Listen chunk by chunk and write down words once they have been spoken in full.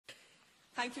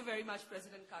Thank you very much,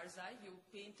 President Karzai. You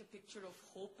paint a picture of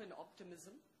hope and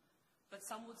optimism, but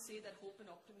some would say that hope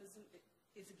and optimism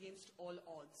is against all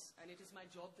odds. And it is my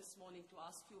job this morning to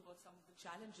ask you about some of the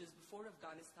challenges before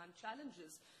Afghanistan,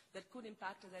 challenges that could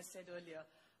impact, as I said earlier,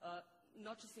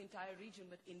 not just the entire region,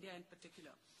 but India in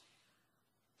particular.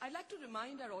 I'd like to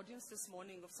remind our audience this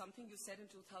morning of something you said in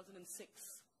 2006.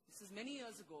 This is many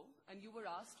years ago, and you were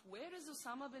asked, where is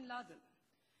Osama bin Laden?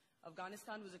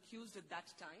 Afghanistan was accused at that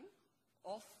time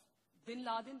of bin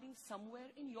Laden being somewhere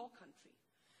in your country.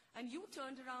 And you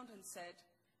turned around and said,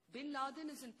 bin Laden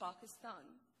is in Pakistan,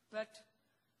 but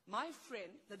my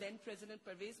friend, the then President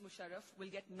Pervez Musharraf,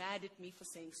 will get mad at me for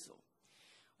saying so.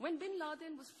 When bin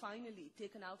Laden was finally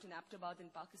taken out in Abbottabad in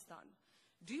Pakistan,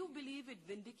 do you believe it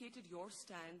vindicated your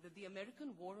stand that the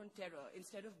American war on terror,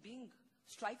 instead of being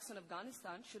strikes on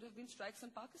Afghanistan, should have been strikes on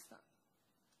Pakistan?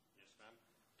 Yes, ma'am.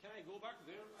 Can I go back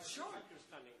there? Sure. I think you're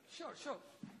standing. Sure, sure.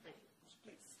 Thank you.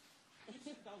 Please.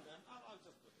 Sit down, ma'am. I'll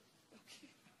just put it.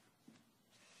 Okay.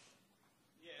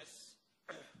 Yes.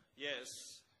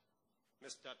 Yes.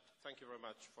 Ms. Dutt, thank you very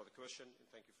much for the question, and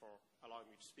thank you for allowing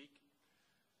me to speak.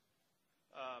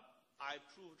 I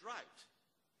proved right.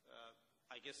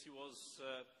 I guess he was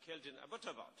killed in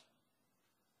Abbottabad.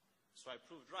 So I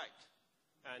proved right.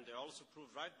 And I also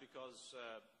proved right because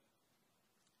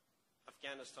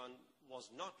Afghanistan was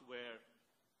not where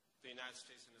the United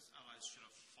States and its allies should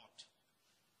have fought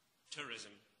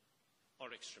terrorism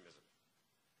or extremism.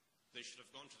 They should have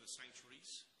gone to the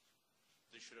sanctuaries.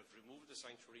 They should have removed the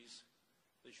sanctuaries.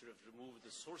 They should have removed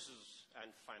the sources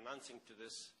and financing to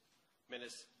this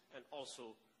menace, and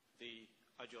also the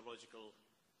ideological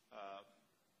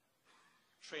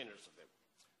trainers of them.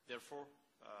 Therefore,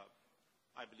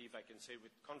 I believe I can say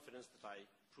with confidence that I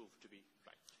proved to be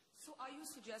right. So are you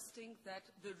suggesting that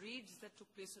the raids that took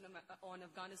place on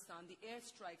Afghanistan, the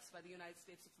airstrikes by the United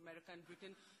States of America and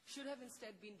Britain, should have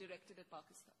instead been directed at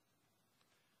Pakistan?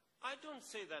 I don't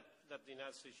say that the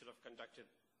United States should have conducted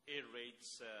air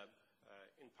raids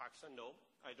in Pakistan. No,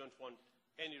 I don't want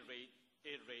any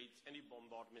air raids, any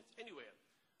bombardments anywhere.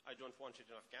 I don't want it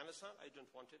in Afghanistan. I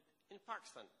don't want it in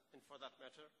Pakistan. And for that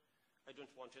matter, I don't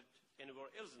want it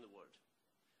anywhere else in the world.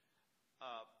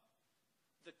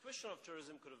 The question of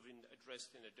terrorism could have been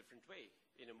addressed in a different way,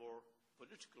 in a more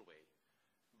political way,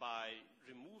 by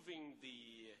removing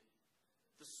the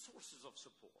sources of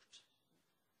support,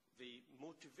 the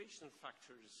motivational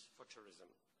factors for terrorism,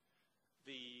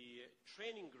 the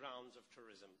training grounds of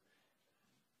terrorism.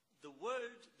 The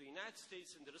world, the United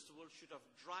States and the rest of the world should have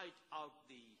dried out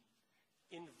the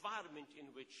environment in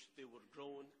which they were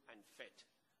grown and fed.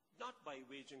 Not by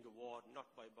waging a war, not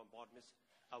by bombardments.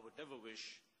 I would never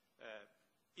wish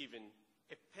even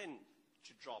a pen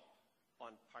to drop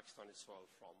on Pakistani soil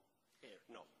from air,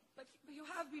 no. But you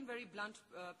have been very blunt,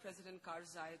 President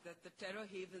Karzai, that the terror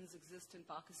havens exist in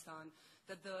Pakistan,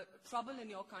 that the trouble in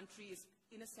your country is,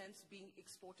 in a sense, being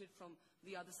exported from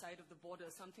the other side of the border,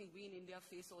 something we in India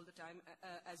face all the time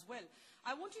as well.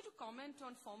 I want you to comment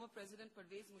on former President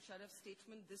Pervez Musharraf's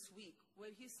statement this week,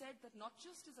 where he said that not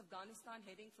just is Afghanistan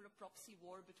heading for a proxy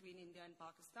war between India and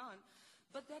Pakistan,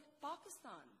 but that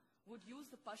Pakistan would use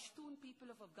the Pashtun people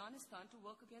of Afghanistan to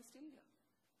work against India.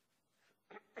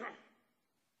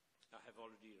 I have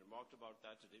already remarked about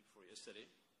that today before yesterday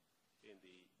in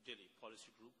the Delhi Policy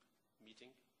Group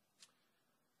meeting.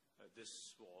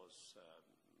 This was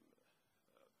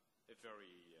a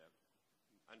very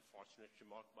unfortunate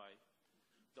remark by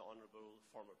the Honorable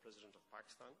former President of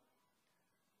Pakistan.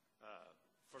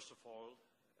 First of all,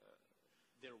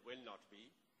 there will not be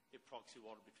a proxy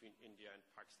war between India and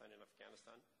Pakistan and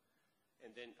Afghanistan.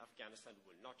 And then Afghanistan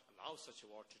will not allow such a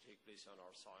war to take place on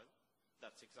our soil.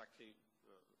 That's exactly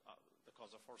the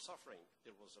cause of our suffering.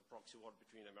 There was a proxy war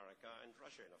between America and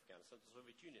Russia in Afghanistan, the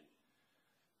Soviet Union,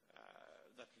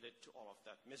 that led to all of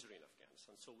that misery in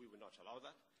Afghanistan. So we will not allow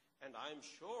that. And I'm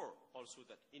sure also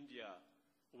that India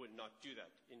will not do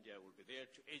that. India will be there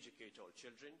to educate our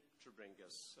children, to bring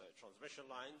us transmission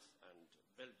lines and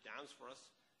build dams for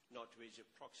us, not to wage a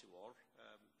proxy war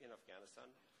in Afghanistan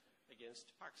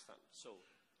against Pakistan. So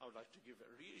I would like to give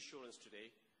a reassurance today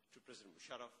to President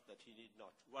Musharraf that he need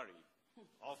not worry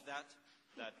of that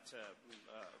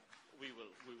we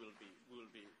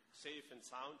will be safe and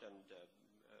sound, and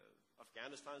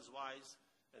Afghanistan is wise,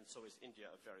 and so is India,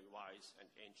 a very wise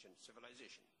and ancient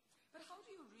civilization. But how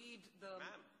do you read the...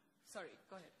 Ma'am. Sorry,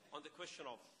 go ahead. On the question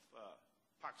of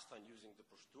Pakistan using the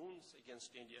Pashtuns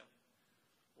against India,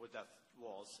 well, that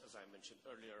was, as I mentioned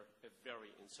earlier, a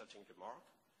very insulting remark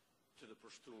to the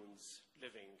Pashtuns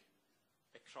living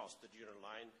across the Duran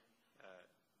line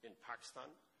in Pakistan.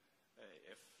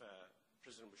 If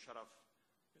President Musharraf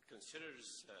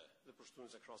considers the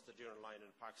Pashtuns across the Durand line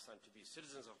in Pakistan to be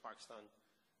citizens of Pakistan,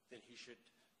 then he should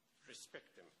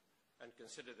respect them and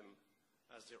consider them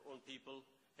as their own people.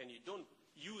 And you don't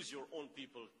use your own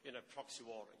people in a proxy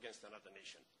war against another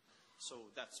nation.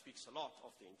 So that speaks a lot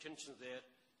of the intentions there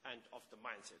and of the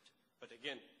mindset. But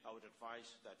again, I would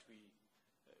advise that we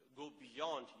go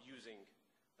beyond using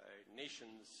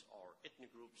nations or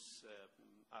ethnic groups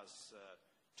as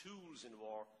tools in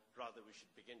war. Rather, we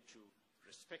should begin to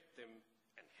respect them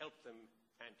and help them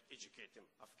and educate them.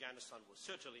 Afghanistan will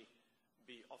certainly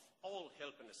be of all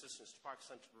help and assistance to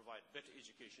Pakistan to provide better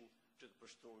education to the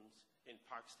Pashtuns in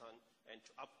Pakistan and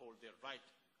to uphold their right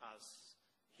as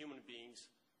human beings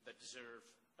that deserve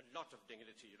a lot of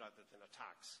dignity rather than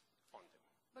attacks on them.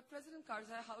 But President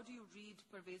Karzai, how do you read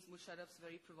Pervez Musharraf's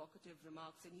very provocative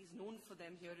remarks? And he's known for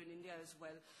them here in India as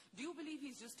well. Do you believe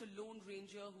he's just a lone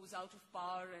ranger who's out of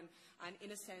power and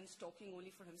in a sense talking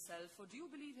only for himself? Or do you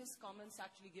believe his comments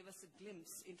actually give us a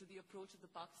glimpse into the approach of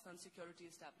the Pakistan security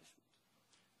establishment?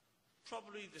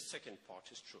 Probably the second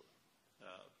part is true.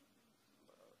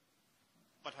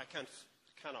 But I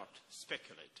cannot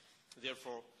speculate.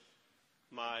 Therefore,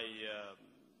 my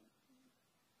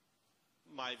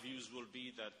views will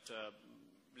be that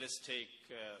let's take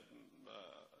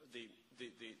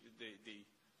the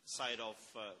side of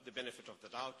the benefit of the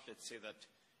doubt. Let's say that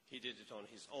he did it on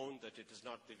his own, that it is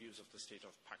not the views of the state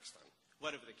of Pakistan.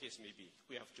 Whatever the case may be,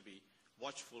 we have to be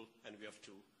watchful and we have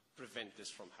to prevent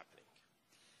this from happening.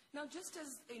 Now, just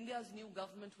as India's new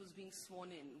government was being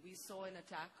sworn in, we saw an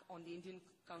attack on the Indian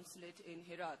consulate in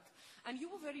Herat. And you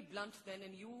were very blunt then,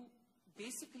 and you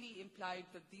basically implied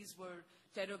that these were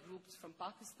terror groups from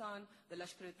Pakistan. The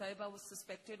Lashkar-e-Taiba was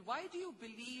suspected. Why do you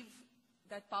believe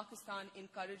that Pakistan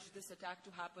encouraged this attack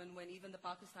to happen when even the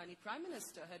Pakistani Prime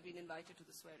Minister had been invited to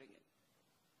the swearing-in?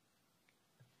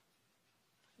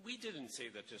 We didn't say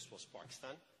that this was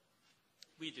Pakistan.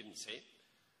 We didn't say.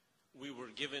 We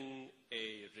were given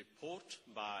a report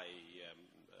by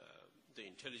the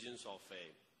intelligence of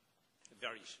a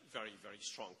very, very, very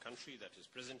strong country that is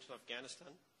present in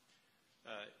Afghanistan,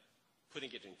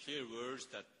 putting it in clear words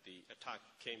that the attack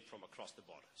came from across the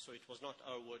border. So it was not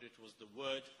our word, it was the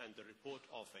word and the report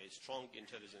of a strong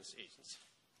intelligence agency.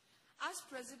 As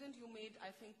president, you made,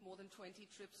 I think, more than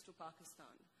 20 trips to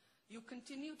Pakistan. You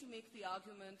continue to make the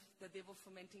argument that they were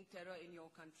fomenting terror in your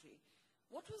country.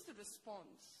 What was the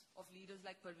response of leaders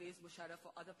like Pervez Musharraf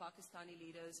or other Pakistani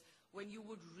leaders when you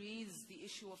would raise the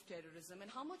issue of terrorism? And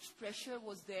how much pressure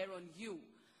was there on you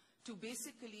to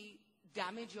basically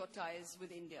damage your ties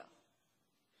with India?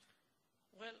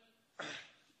 Well,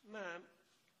 ma'am,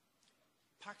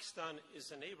 Pakistan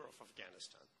is a neighbor of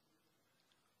Afghanistan,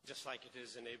 just like it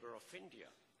is a neighbor of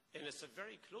India. And it's a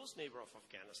very close neighbor of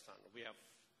Afghanistan. We have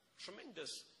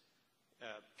tremendous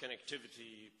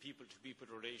connectivity, people-to-people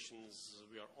relations.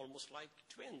 We are almost like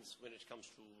twins when it comes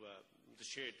to the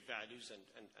shared values and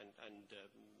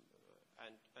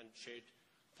shared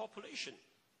population.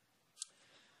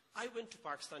 I went to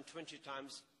Pakistan 20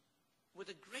 times with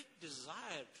a great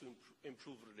desire to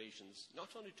improve relations, not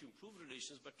only to improve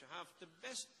relations, but to have the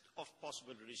best of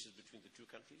possible relations between the two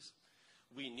countries.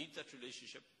 We need that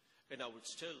relationship, and I would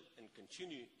still and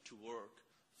continue to work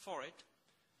for it.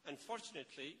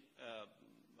 Unfortunately,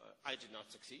 I did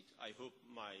not succeed. I hope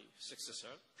my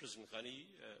successor, President Ghani,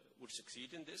 would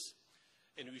succeed in this,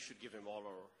 and we should give him all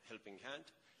our helping hand.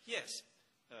 Yes,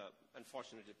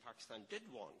 unfortunately, Pakistan did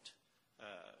want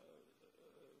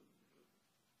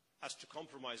us to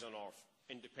compromise on our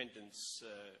independence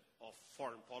of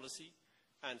foreign policy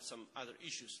and some other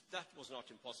issues. That was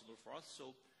not impossible for us,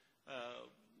 so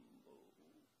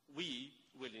we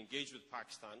will engage with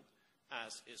Pakistan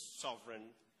as a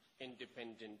sovereign,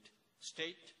 independent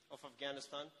state of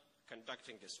Afghanistan,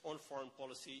 conducting its own foreign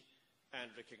policy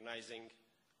and recognizing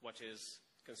what is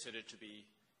considered to be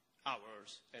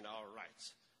ours and our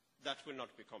rights. That will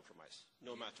not be compromised,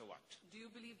 no matter what. Do you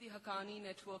believe the Haqqani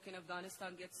network in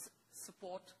Afghanistan gets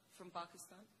support from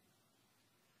Pakistan?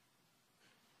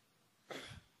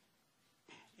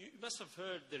 You must have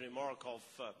heard the remark of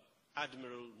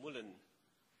Admiral Mullen,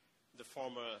 the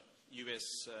former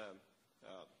U.S.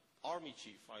 Army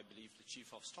chief, I believe the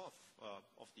chief of staff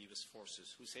of the U.S.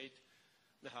 forces, who said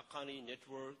the Haqqani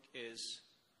network is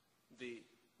the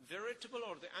veritable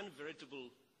or the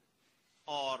unveritable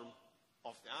arm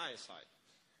of the ISI.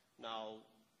 Now,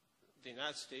 the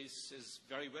United States is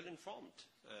very well informed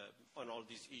on all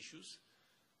these issues.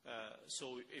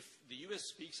 So if the U.S.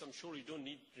 speaks, I'm sure you don't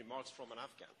need remarks from an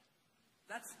Afghan.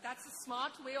 That's a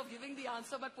smart way of giving the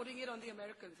answer by putting it on the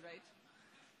Americans, right?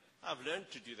 I've learned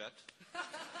to do that.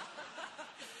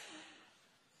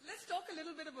 Let's talk a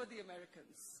little bit about the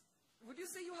Americans. Would you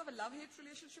say you have a love-hate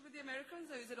relationship with the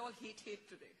Americans, or is it all hate-hate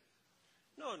today?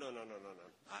 No.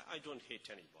 I don't hate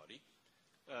anybody.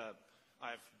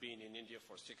 I've been in India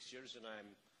for 6 years, and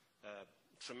I'm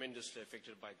tremendously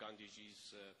affected by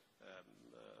Gandhiji's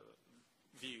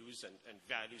views and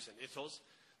values and ethos.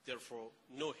 Therefore,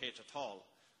 no hate at all.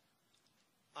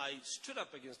 I stood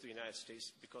up against the United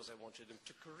States because I wanted them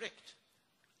to correct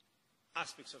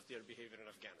aspects of their behavior in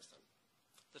Afghanistan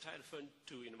that I referred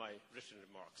to in my written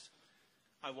remarks.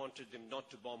 I wanted them not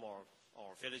to bomb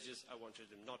our villages. I wanted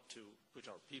them not to put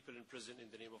our people in prison in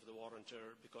the name of the war on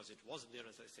terror, because it wasn't there,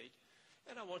 as I said.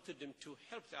 And I wanted them to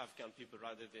help the Afghan people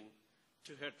rather than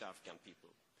to hurt the Afghan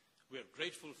people. We are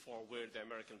grateful for where the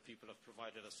American people have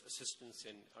provided us assistance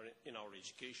in our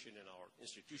education, in our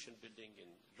institution building,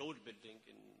 in road building,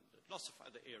 in lots of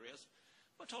other areas.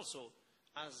 But also,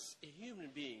 as a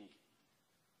human being,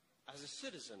 as a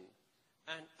citizen,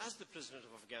 and as the president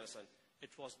of Afghanistan,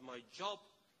 it was my job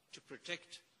to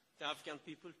protect the Afghan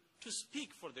people, to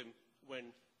speak for them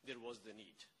when there was the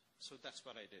need. So that's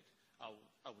what I did.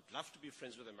 I would love to be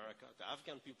friends with America. The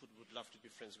Afghan people would love to be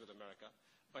friends with America.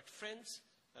 But friends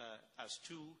as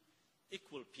two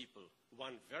equal people,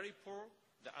 one very poor,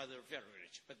 the other very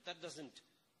rich. But that doesn't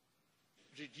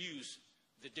reduce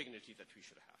the dignity that we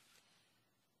should have.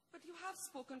 But you have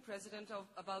spoken, President,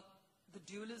 about the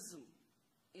dualism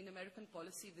in American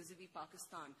policy vis-a-vis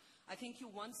Pakistan. I think you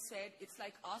once said it's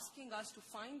like asking us to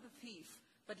find the thief,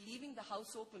 but leaving the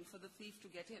house open for the thief to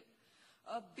get in.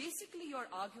 Basically, your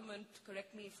argument,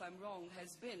 correct me if I'm wrong,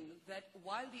 has been that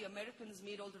while the Americans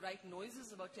made all the right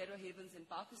noises about terror havens in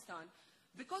Pakistan,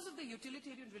 because of the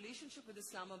utilitarian relationship with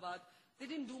Islamabad, they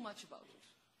didn't do much about it.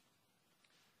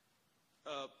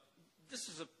 This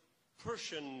is a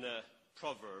Persian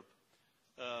proverb,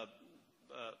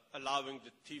 allowing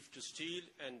the thief to steal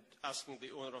and asking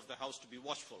the owner of the house to be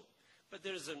watchful. But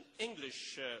there is an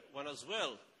English one as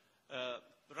well,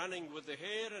 running with the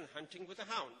hare and hunting with a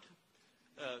hound.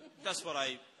 That's what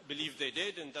I believe they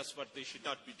did, and that's what they should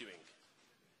not be doing.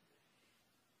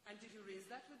 And did you raise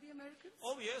that with the Americans?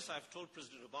 Oh, yes, I've told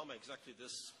President Obama exactly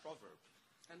this proverb.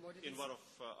 And what did in one of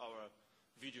our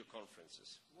video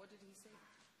conferences. What did he say?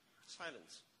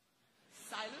 Silence.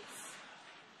 Silence?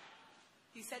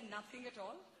 He said nothing at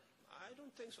all? I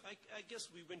don't think so. I guess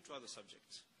we went to other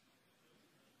subjects.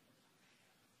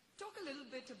 Talk a little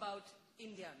bit about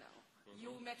India now.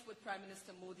 You met with Prime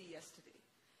Minister Modi yesterday.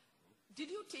 Did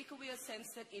you take away a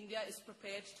sense that India is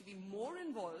prepared to be more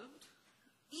involved,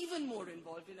 even more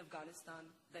involved in Afghanistan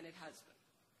than it has been?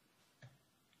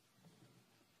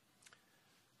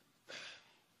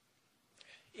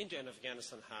 India and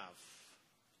Afghanistan have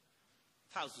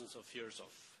thousands of years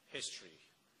of history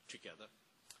together.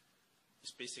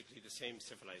 It's basically the same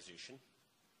civilization,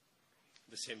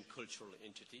 the same cultural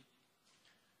entity.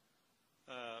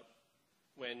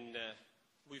 When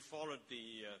we followed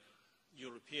the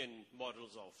European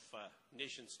models of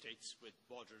nation states with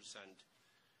borders and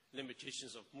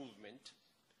limitations of movement,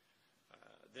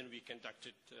 then we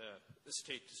conducted a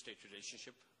state-to-state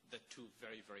relationship, the two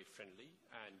very, very friendly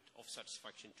and of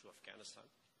satisfaction to Afghanistan.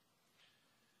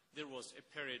 There was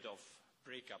a period of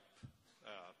breakup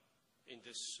in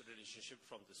this relationship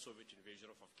from the Soviet invasion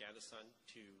of Afghanistan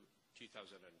to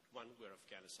 2001, where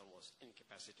Afghanistan was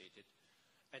incapacitated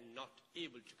and not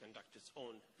able to conduct its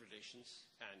own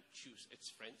relations and choose its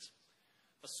friends.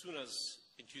 As soon as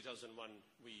in 2001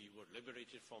 we were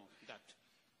liberated from that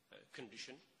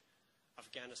condition,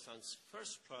 Afghanistan's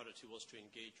first priority was to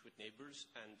engage with neighbors,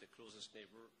 and the closest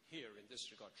neighbor here in this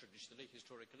regard traditionally,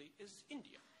 historically, is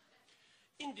India.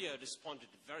 India responded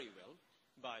very well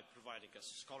by providing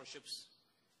us scholarships.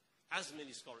 As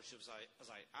many scholarships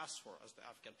as I asked for, as the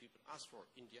Afghan people asked for,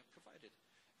 India provided.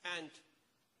 And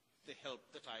the help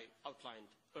that I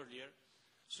outlined earlier.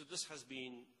 So this has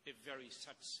been a very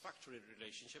satisfactory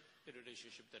relationship, a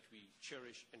relationship that we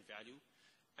cherish and value,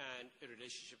 and a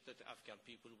relationship that the Afghan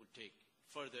people would take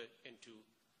further into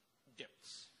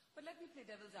depths. But let me play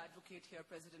devil's advocate here,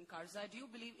 President Karzai. Do you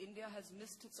believe India has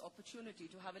missed its opportunity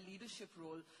to have a leadership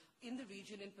role in the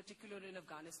region, in particular in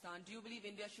Afghanistan? Do you believe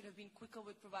India should have been quicker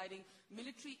with providing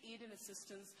military aid and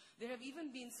assistance? There have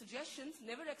even been suggestions,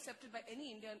 never accepted by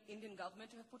any Indian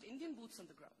government, to have put Indian boots on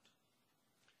the ground.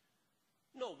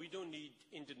 No, we don't need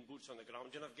Indian boots on the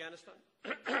ground in Afghanistan.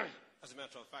 As a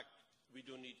matter of fact, we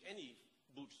don't need any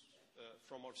boots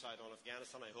from outside on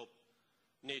Afghanistan. I hope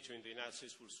NATO and the United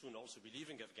States will soon also be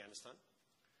leaving Afghanistan,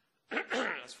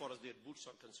 as far as their boots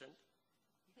are concerned.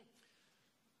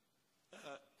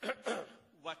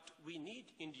 What we need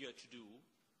India to do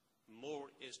more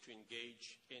is to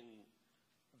engage in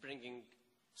bringing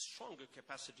stronger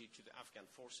capacity to the Afghan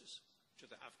forces, to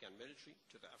the Afghan military,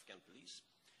 to the Afghan police.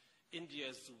 India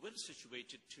is well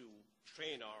situated to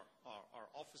train our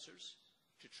officers,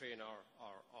 to train our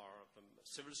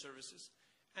civil services.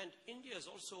 And India is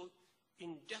also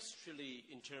industrially,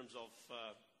 in terms of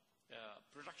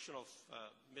production of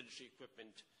military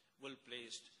equipment, well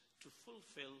placed to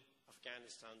fulfill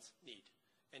Afghanistan's need.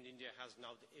 And India has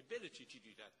now the ability to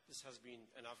do that. This has been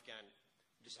an Afghan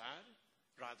desire,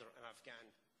 rather an Afghan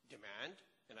demand,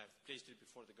 and I've placed it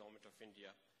before the government of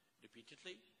India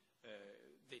repeatedly.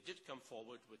 They did come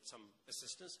forward with some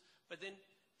assistance, but then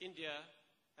India,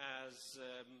 as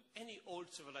any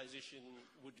old civilization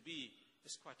would be,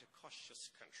 is quite a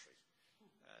cautious country.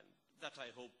 And that,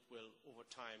 I hope, will, over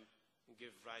time,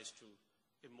 give rise to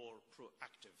a more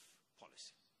proactive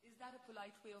policy. Is that a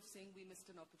polite way of saying we missed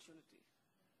an opportunity?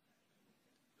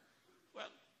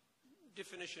 Well,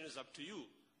 definition is up to you,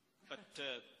 but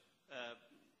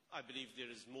I believe there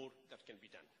is more that can be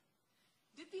done.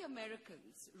 Did the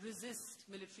Americans resist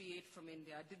military aid from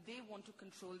India? Did they want to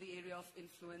control the area of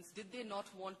influence? Did they not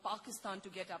want Pakistan to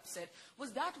get upset?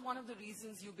 Was that one of the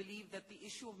reasons you believe that the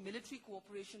issue of military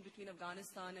cooperation between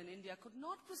Afghanistan and India could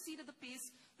not proceed at the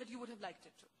pace that you would have liked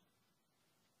it to?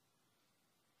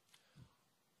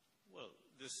 Well,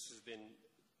 this has been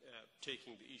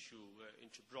taking the issue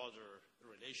into broader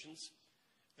relations.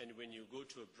 And when you go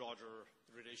to a broader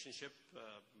relationship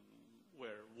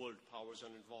where world powers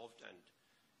are involved and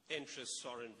interests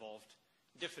are involved,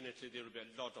 definitely there will be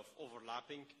a lot of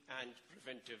overlapping and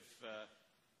preventive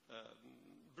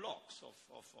blocks of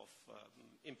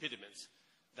impediments.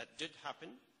 That did happen,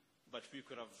 but we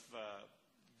could have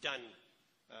done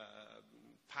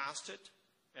past it,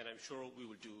 and I'm sure we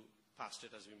will do past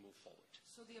it as we move forward.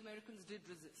 So the Americans did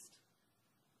resist?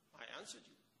 I answered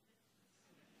you.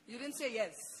 You didn't say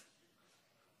yes.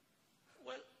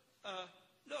 Well,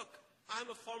 look, I'm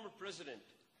a former president,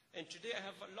 and today I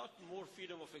have a lot more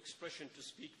freedom of expression to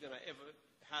speak than I ever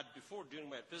had before during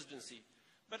my presidency.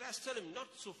 But I still am not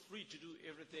so free to do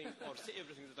everything or say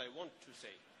everything that I want to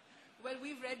say. Well,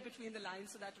 we've read between the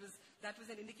lines, so that was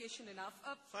an indication enough.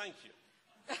 Thank you.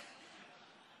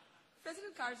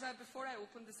 President Karzai, before I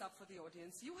open this up for the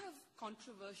audience, you have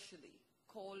controversially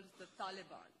called the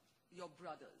Taliban your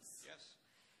brothers. Yes.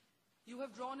 You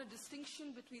have drawn a distinction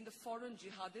between the foreign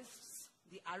jihadists,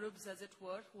 the Arabs as it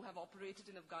were, who have operated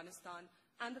in Afghanistan,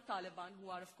 and the Taliban, who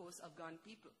are of course Afghan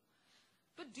people.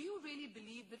 But do you really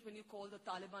believe that when you call the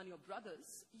Taliban your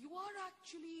brothers, you are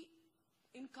actually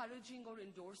encouraging or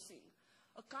endorsing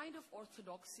a kind of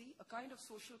orthodoxy, a kind of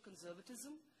social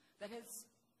conservatism that has,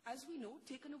 as we know,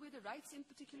 taken away the rights in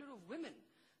particular of women,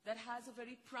 that has a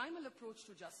very primal approach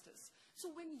to justice? So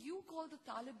when you call the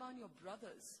Taliban your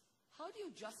brothers, how do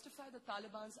you justify the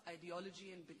Taliban's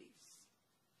ideology and beliefs?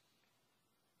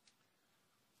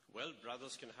 Well,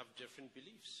 brothers can have different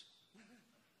beliefs.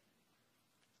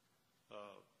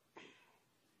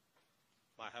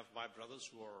 I have my brothers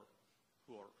who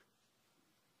are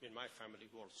in my family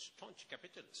who are staunch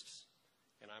capitalists,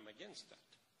 and I'm against that.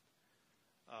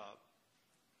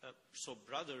 So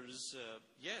brothers,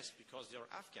 yes, because they are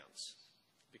Afghans,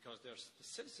 because they're the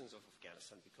citizens of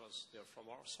Afghanistan, because they're from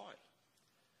our soil.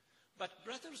 But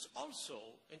brothers also,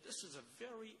 and this is a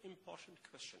very important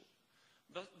question,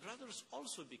 but brothers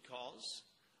also because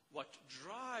what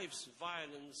drives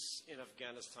violence in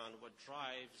Afghanistan, what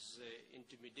drives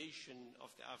intimidation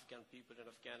of the Afghan people in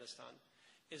Afghanistan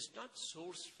is not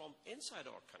sourced from inside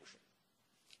our country.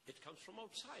 It comes from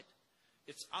outside.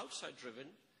 It's outside driven.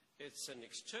 It's an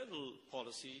external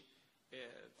policy,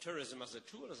 terrorism as a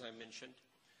tool, as I mentioned.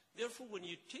 Therefore, when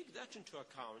you take that into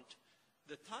account,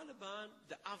 the Taliban,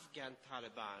 the Afghan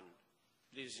Taliban,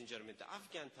 ladies and gentlemen, the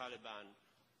Afghan Taliban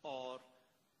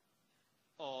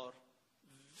are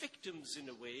victims in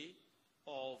a way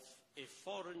of a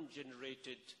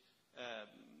foreign-generated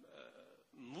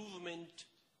movement,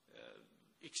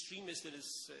 extremist in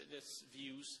its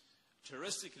views,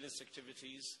 terroristic in its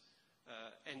activities,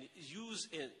 and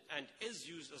is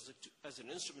used as an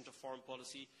instrument of foreign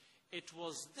policy. It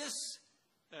was this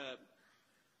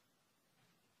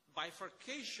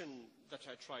bifurcation that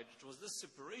I tried. It was this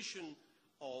separation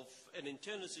of an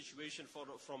internal situation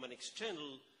from an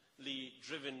externally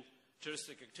driven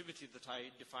terroristic activity that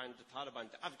I defined the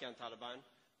Taliban, the Afghan Taliban,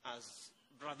 as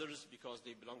brothers because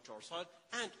they belong to our soil,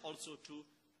 and also to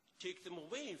take them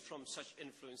away from such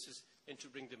influences and to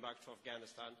bring them back to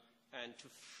Afghanistan and to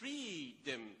free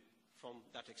them from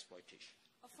that exploitation.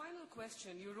 A final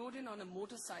question. You rode in on a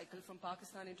motorcycle from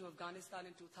Pakistan into Afghanistan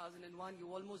in 2001.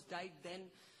 You almost died then.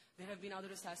 There have been other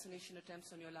assassination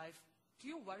attempts on your life. Do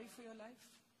you worry for your life?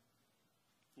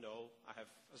 No, I have,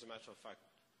 as a matter of fact,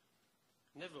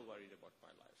 never worried about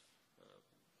my life.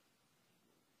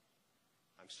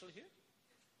 still here.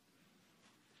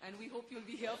 And we hope you'll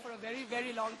be here for a very,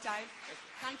 very long time.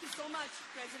 Thank you so much,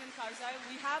 President Karzai.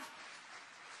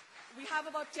 We have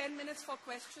about 10 minutes for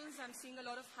questions. I'm seeing a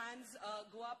lot of hands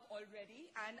go up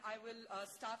already. And I will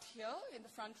start here in the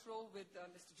front row with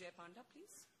Mr. Jay Panda,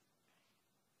 please.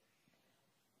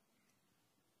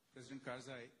 President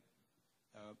Karzai,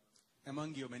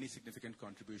 among your many significant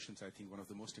contributions, I think one of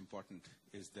the most important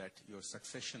is that your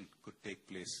succession could take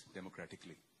place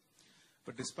democratically.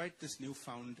 But despite this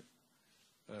newfound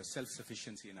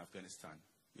self-sufficiency in Afghanistan,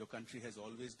 your country has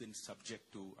always been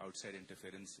subject to outside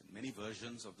interference in many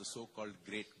versions of the so-called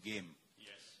Great Game, yes.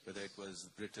 Whether it was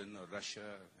Britain or Russia,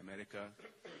 America,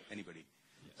 anybody.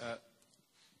 Yes.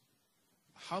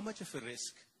 How much of a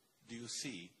risk do you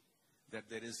see that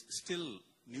there is still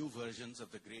new versions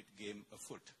of the Great Game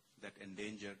afoot that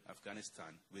endanger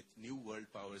Afghanistan, with new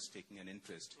world powers taking an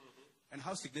interest? Mm-hmm. And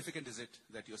how significant is it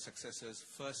that your successor's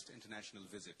first international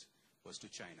visit was to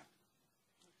China?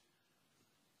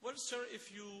 Well, sir,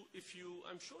 if you,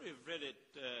 I'm sure you've read it,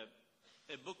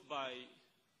 a book by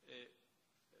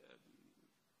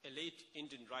a late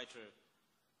Indian writer,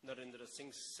 Narendra Singh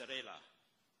Sarela,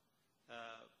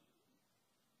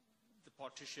 The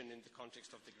Partition in the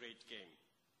Context of the Great Game.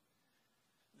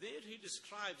 There he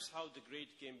describes how the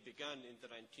Great Game began in the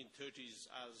 1930s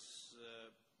as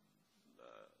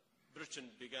Britain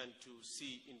began to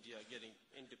see India getting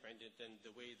independent, and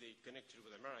the way they connected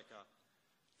with America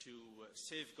to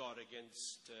safeguard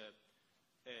against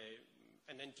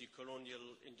an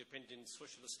anti-colonial, independent,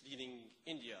 socialist-leaning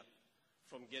India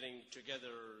from getting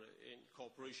together in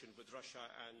cooperation with Russia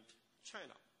and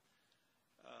China.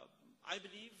 I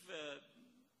believe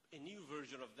a new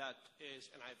version of that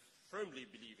is, and I firmly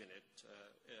believe in it,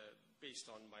 based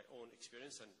on my own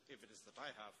experience and evidence that I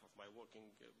have of my working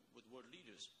with world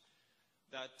leaders,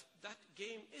 that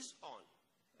game is on.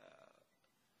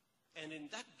 And in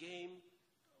that game,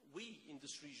 we in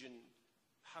this region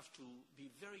have to be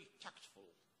very tactful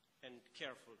and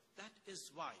careful. That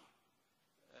is why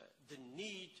the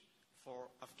need for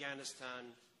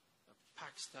Afghanistan,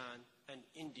 Pakistan, and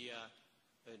India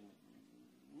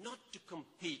not to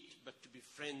compete, but to be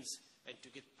friends and to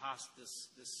get past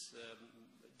this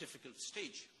difficult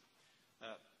stage.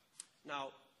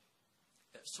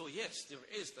 So yes, there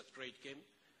is that great game,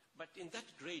 but in that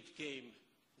great game,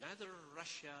 neither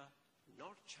Russia,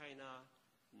 nor China,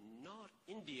 nor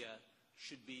India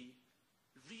should be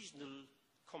regional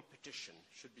competition,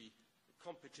 should be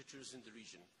competitors in the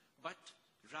region. But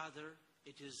rather,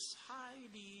 it is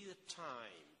highly the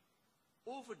time,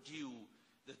 overdue,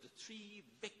 that the three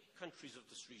big countries of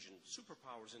this region,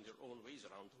 superpowers in their own ways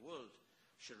around the world,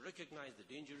 should recognize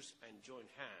the dangers and join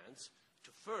hands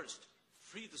to first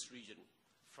free this region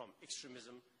from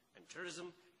extremism and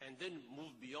terrorism, and then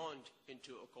move beyond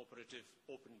into a cooperative,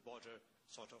 open border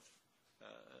sort of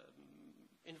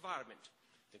environment.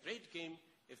 The great game,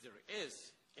 if there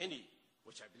is any,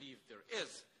 which I believe there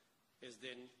is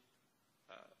then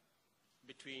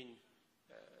between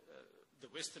the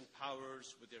Western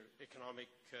powers with their economic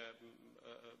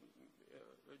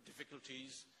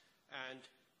difficulties and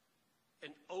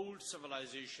an old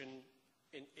civilization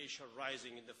in Asia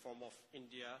rising in the form of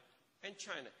India and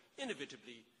China.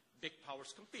 Inevitably, big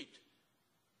powers compete.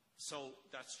 So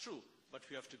that's true, but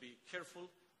we have to be careful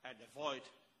and avoid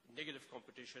negative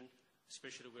competition,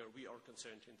 especially where we are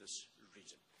concerned in this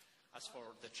region. As for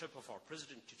the trip of our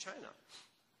president to China,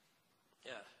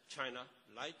 China,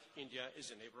 like India, is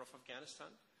a neighbor of Afghanistan,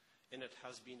 and it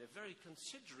has been a very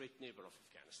considerate neighbor of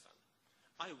Afghanistan.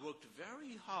 I worked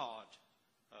very hard,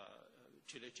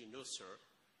 to let you know, sir,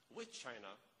 with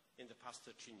China in the past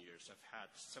 13 years. I've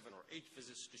had 7 or 8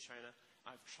 visits to China.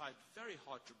 I've tried very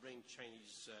hard to bring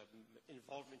Chinese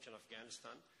involvement in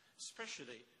Afghanistan,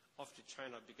 especially after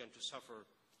China began to suffer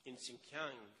in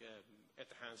Xinjiang at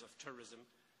the hands of terrorism,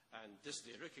 and this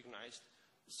they recognized.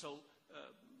 So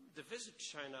the visit to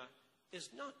China is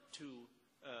not to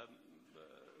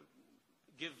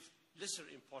give lesser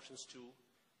importance to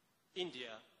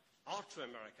India or to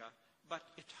America, but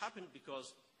it happened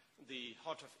because the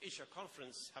Heart of Asia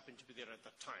Conference happened to be there at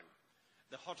that time.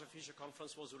 The Heart of Asia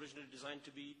Conference was originally designed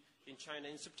to be in China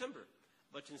in September,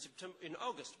 but in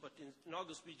August. But in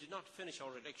August we did not finish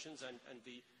our elections, and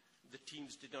the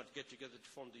teams did not get together to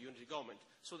form the unity government.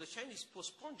 So the Chinese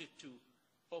postponed it to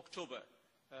October.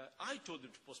 I told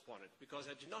them to postpone it because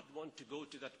I did not want to go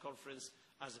to that conference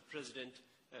as a president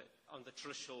on the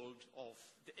threshold of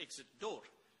the exit door.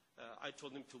 I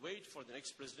told them to wait for the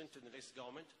next president and the next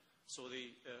government. So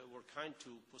they were kind to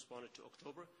postpone it to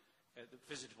October. The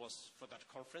visit was for that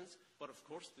conference, but of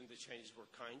course then the Chinese were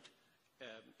kind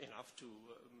enough to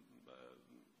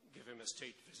give him a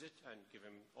state visit and give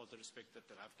him all the respect that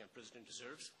the Afghan president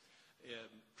deserves.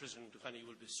 President Ghani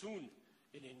will be soon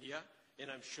in India,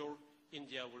 and I'm sure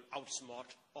India will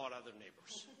outsmart all other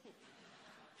neighbors.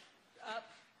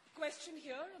 Question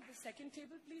here on the second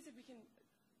table, please, if we can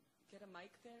get a mic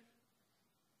there.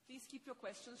 Please keep your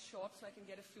questions short so I can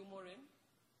get a few more in.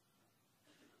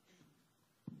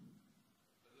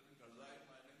 President Karzai,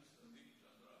 my name is Sandeep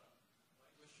Chandra. My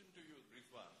question to you, brief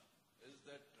one, is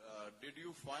that did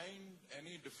you find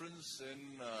any difference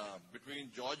in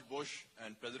between George Bush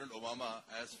and President Obama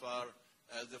as far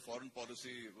as the foreign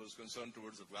policy was concerned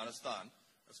towards Afghanistan?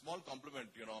 A small compliment,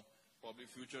 you know, probably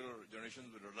future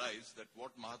generations will realize that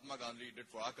what Mahatma Gandhi did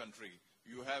for our country,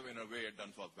 you have in a way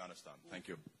done for Afghanistan. Thank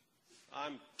you.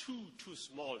 I'm too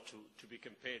small to be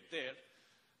compared there.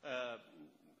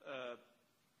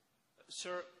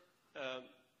 Sir,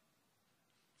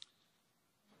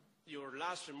 your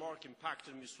last remark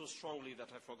impacted me so strongly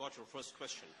that I forgot your first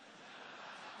question.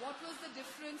 What was the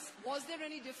difference? Was there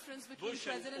any difference between Bush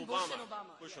and President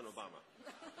Obama. Bush and Obama? Bush and Obama.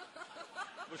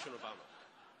 Bush and Obama.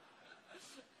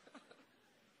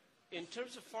 In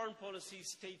terms of foreign policy,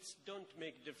 states don't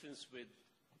make difference with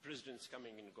presidents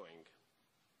coming and going,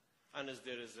 unless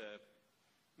there is a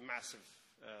massive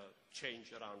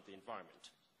change around the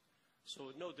environment.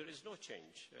 So no, there is no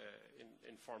change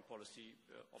in foreign policy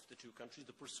of the two countries.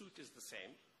 The pursuit is the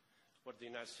same. What the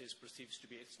United States perceives to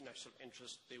be its national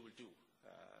interest, they will do,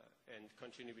 and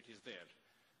continuity is there.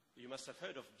 You must have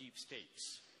heard of deep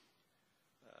states.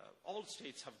 All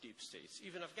states have deep states.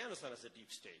 Even Afghanistan has a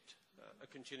deep state, a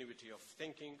continuity of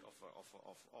thinking,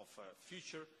 of a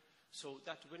future. So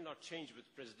that will not change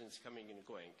with presidents coming and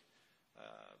going.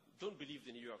 Don't believe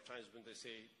the New York Times when they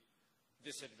say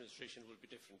this administration will be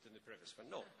different than the previous one.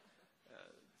 No.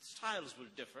 Styles will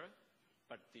differ,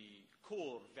 but the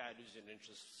core values and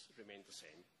interests remain the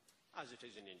same, as it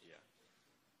is in India.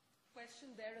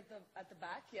 Question there at the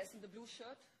back. Yes, in the blue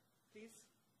shirt, please.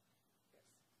 Yes.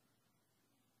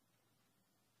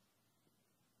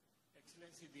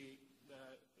 Excellency, the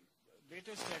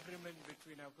latest agreement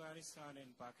between Afghanistan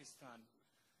and Pakistan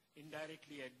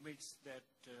indirectly admits that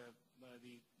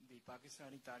the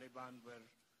Pakistani Taliban were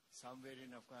somewhere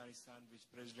in Afghanistan, which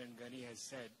President Ghani has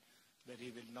said that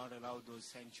he will not allow those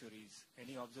sanctuaries.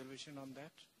 Any observation on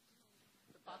that?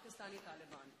 The Pakistani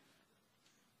Taliban.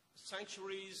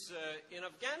 Sanctuaries in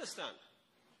Afghanistan.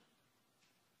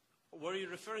 Were you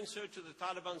referring, sir, to the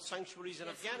Taliban sanctuaries in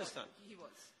Afghanistan? He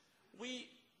was.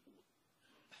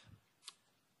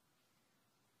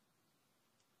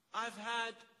 I've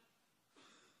had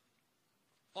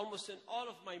almost in all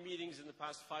of my meetings in the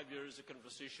past 5 years a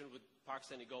conversation with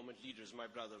Pakistani government leaders, my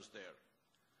brothers there,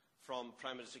 from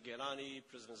Prime Minister Gilani,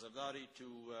 President Zardari,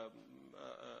 to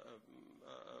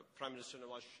Prime Minister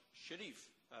Nawaz Sharif,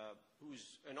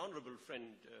 who's an honorable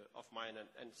friend of mine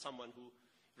and someone who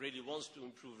really wants to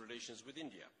improve relations with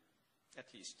India,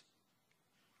 at least.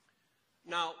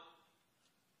 Now,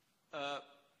 the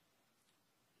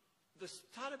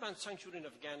Taliban sanctuary in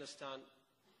Afghanistan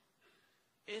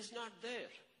is not there.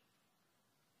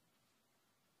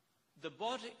 The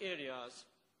border areas,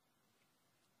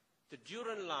 the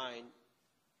Durand line,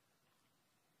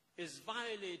 is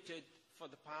violated for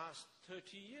the past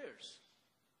 30 years.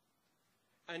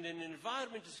 And an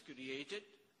environment is created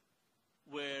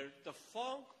where the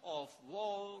fog of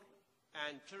war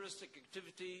and terroristic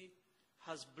activity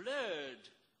has blurred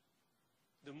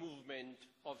the movement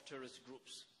of terrorist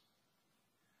groups.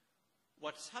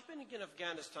 What's happening in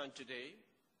Afghanistan today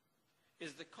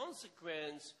is the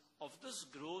consequence of this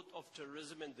growth of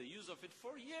terrorism and the use of it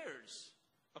for years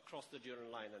across the Durand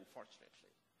line,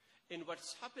 unfortunately. And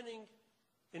what's happening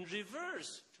in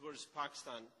reverse towards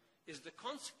Pakistan is the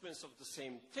consequence of the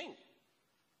same thing.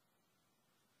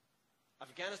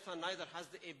 Afghanistan neither has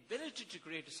the ability to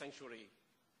create a sanctuary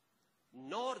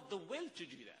nor the will to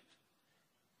do that.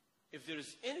 If there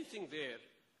is anything there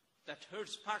that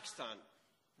hurts Pakistan,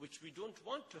 which we don't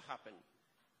want to happen,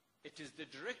 it is the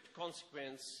direct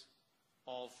consequence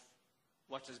of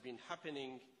what has been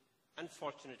happening,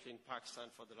 unfortunately, in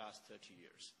Pakistan for the last 30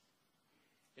 years.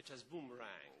 It has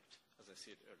boomeranged, as I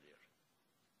said earlier.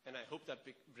 And I hope that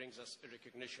brings us a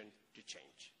recognition to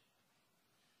change.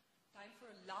 Time for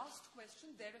a last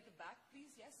question. There at the back,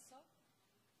 please. Yes, sir.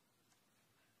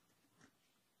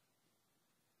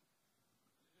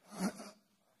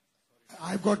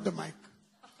 I've got the mic.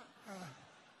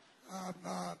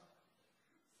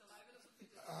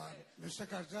 Mr.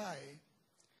 Karzai,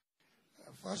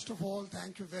 first of all,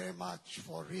 thank you very much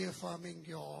for reaffirming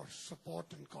your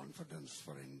support and confidence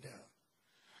for India.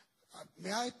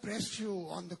 May I press you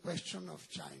on the question of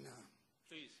China?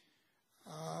 Please.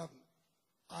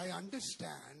 I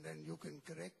understand, and you can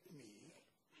correct me,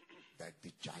 that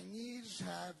the Chinese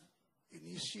have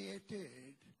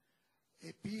initiated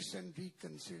a peace and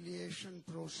reconciliation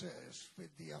process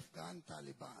with the Afghan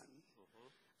Taliban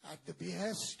at the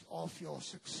behest of your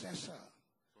successor.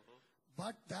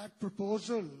 But that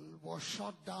proposal was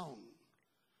shot down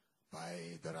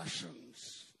by the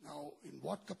Russians. Now, in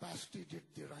what capacity did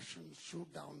the Russians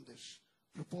shoot down this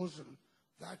proposal?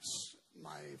 That's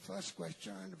my first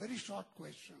question, and a very short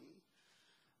question.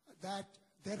 That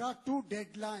there are two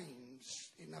deadlines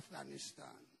in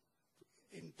Afghanistan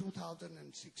in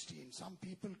 2016. Some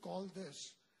people call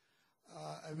this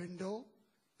a window,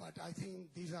 but I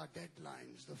think these are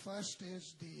deadlines. The first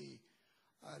is the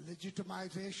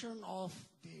legitimization of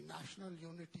the national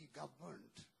unity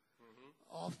government,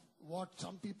 of what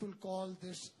some people call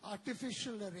this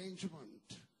artificial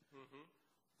arrangement.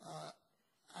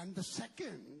 And the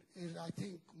second is, I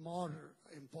think, more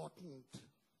important,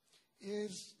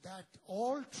 is that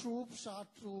all troops are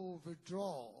to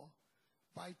withdraw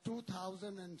by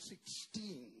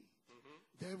 2016.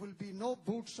 There will be no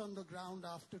boots on the ground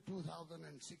after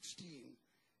 2016.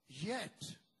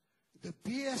 Yet, the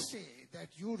PSA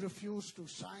that you refuse to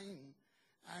sign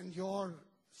and your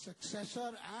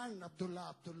successor and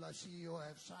Abdullah CEO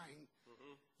have signed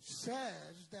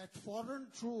says that foreign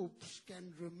troops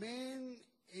can remain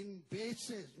in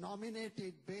bases,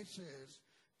 nominated bases,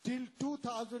 till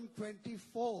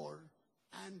 2024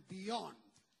 and beyond.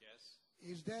 Yes.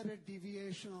 Is there a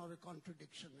deviation or a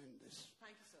contradiction in this?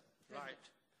 Thank you, sir. Right.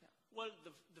 Yeah. Well,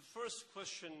 the first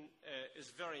question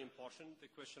is very important, the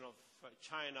question of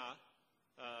China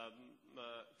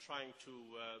trying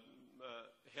to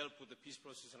help with the peace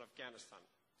process in Afghanistan.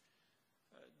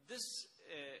 This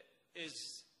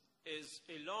is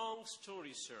a long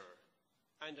story, sir,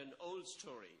 and an old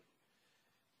story.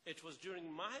 It was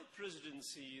during my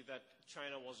presidency that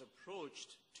China was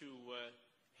approached to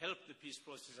help the peace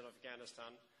process in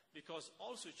Afghanistan, because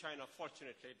also China,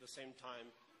 fortunately, at the same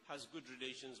time, has good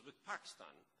relations with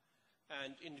Pakistan.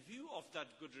 And in view of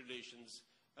that good relations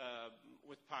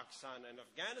with Pakistan and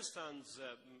Afghanistan's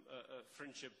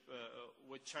friendship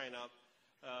with China,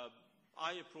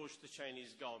 I approached the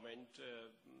Chinese government,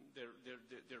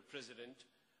 their president,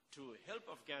 to help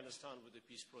Afghanistan with the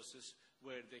peace process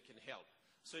where they can help.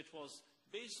 So it was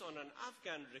based on an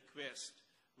Afghan request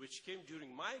which came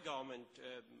during my government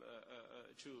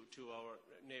to our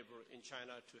neighbor in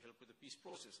China to help with the peace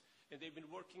process. And they've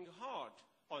been working hard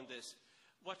on this.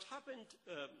 What happened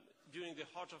during the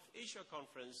Heart of Asia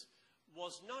conference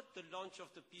was not the launch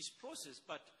of the peace process,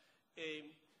 but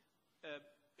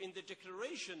in the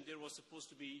declaration there was supposed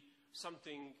to be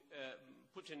something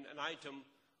put in an item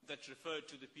that referred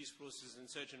to the peace process in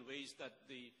certain ways that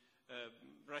the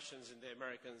Russians and the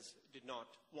Americans did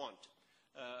not want.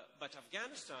 But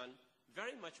Afghanistan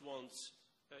very much wants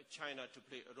China to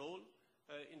play a role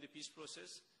in the peace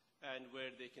process, and where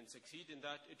they can succeed in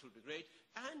that, it will be great.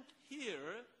 And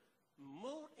here,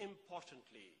 more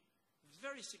importantly,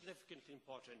 very significantly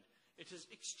important, it is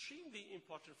extremely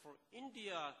important for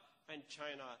India and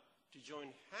China to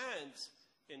join hands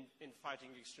in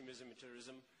fighting extremism and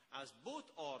terrorism, as both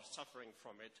are suffering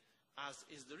from it, as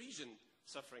is the region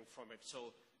suffering from it.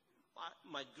 So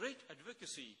my great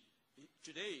advocacy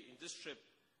today in this trip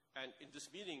and in this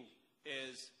meeting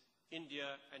is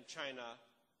India and China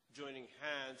joining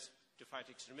hands to fight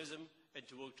extremism and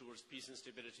to work towards peace and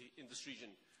stability in this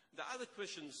region. The other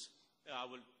questions I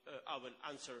will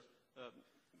answer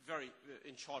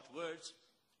in short words.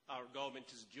 Our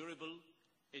government is durable.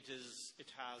 It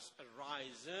has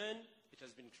arisen. It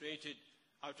has been created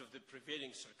out of the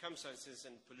prevailing circumstances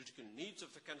and political needs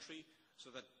of the country, so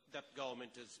that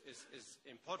government is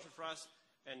important for us,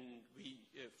 and we,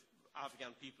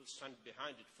 Afghan people, stand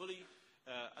behind it fully.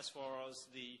 As far as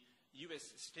the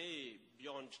U.S. stay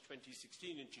beyond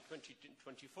 2016 into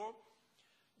 2024,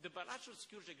 the bilateral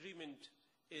security agreement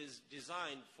is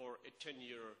designed for a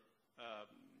 10-year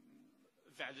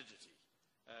validity.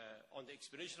 On the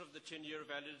expiration of the 10-year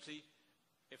validity,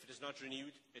 if it is not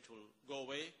renewed, it will go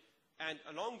away. And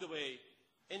along the way,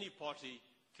 any party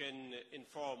can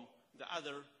inform the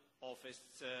other of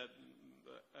its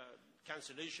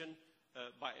cancellation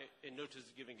by a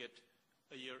notice giving it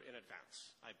a year in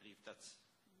advance. I believe that's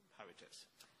how it is.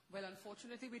 Well,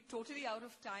 unfortunately, we're totally out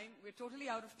of time.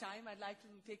 I'd like to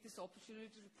take this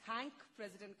opportunity to thank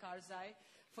President Karzai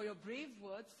for your brave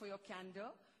words, for your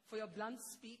candor, for your blunt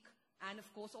speak, and,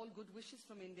 of course, all good wishes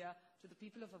from India to the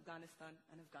people of Afghanistan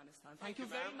and Afghanistan. Thank you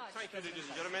very much. Thank you, ladies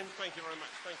and gentlemen. Thank you very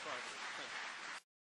much. Thanks for having me. Thank you.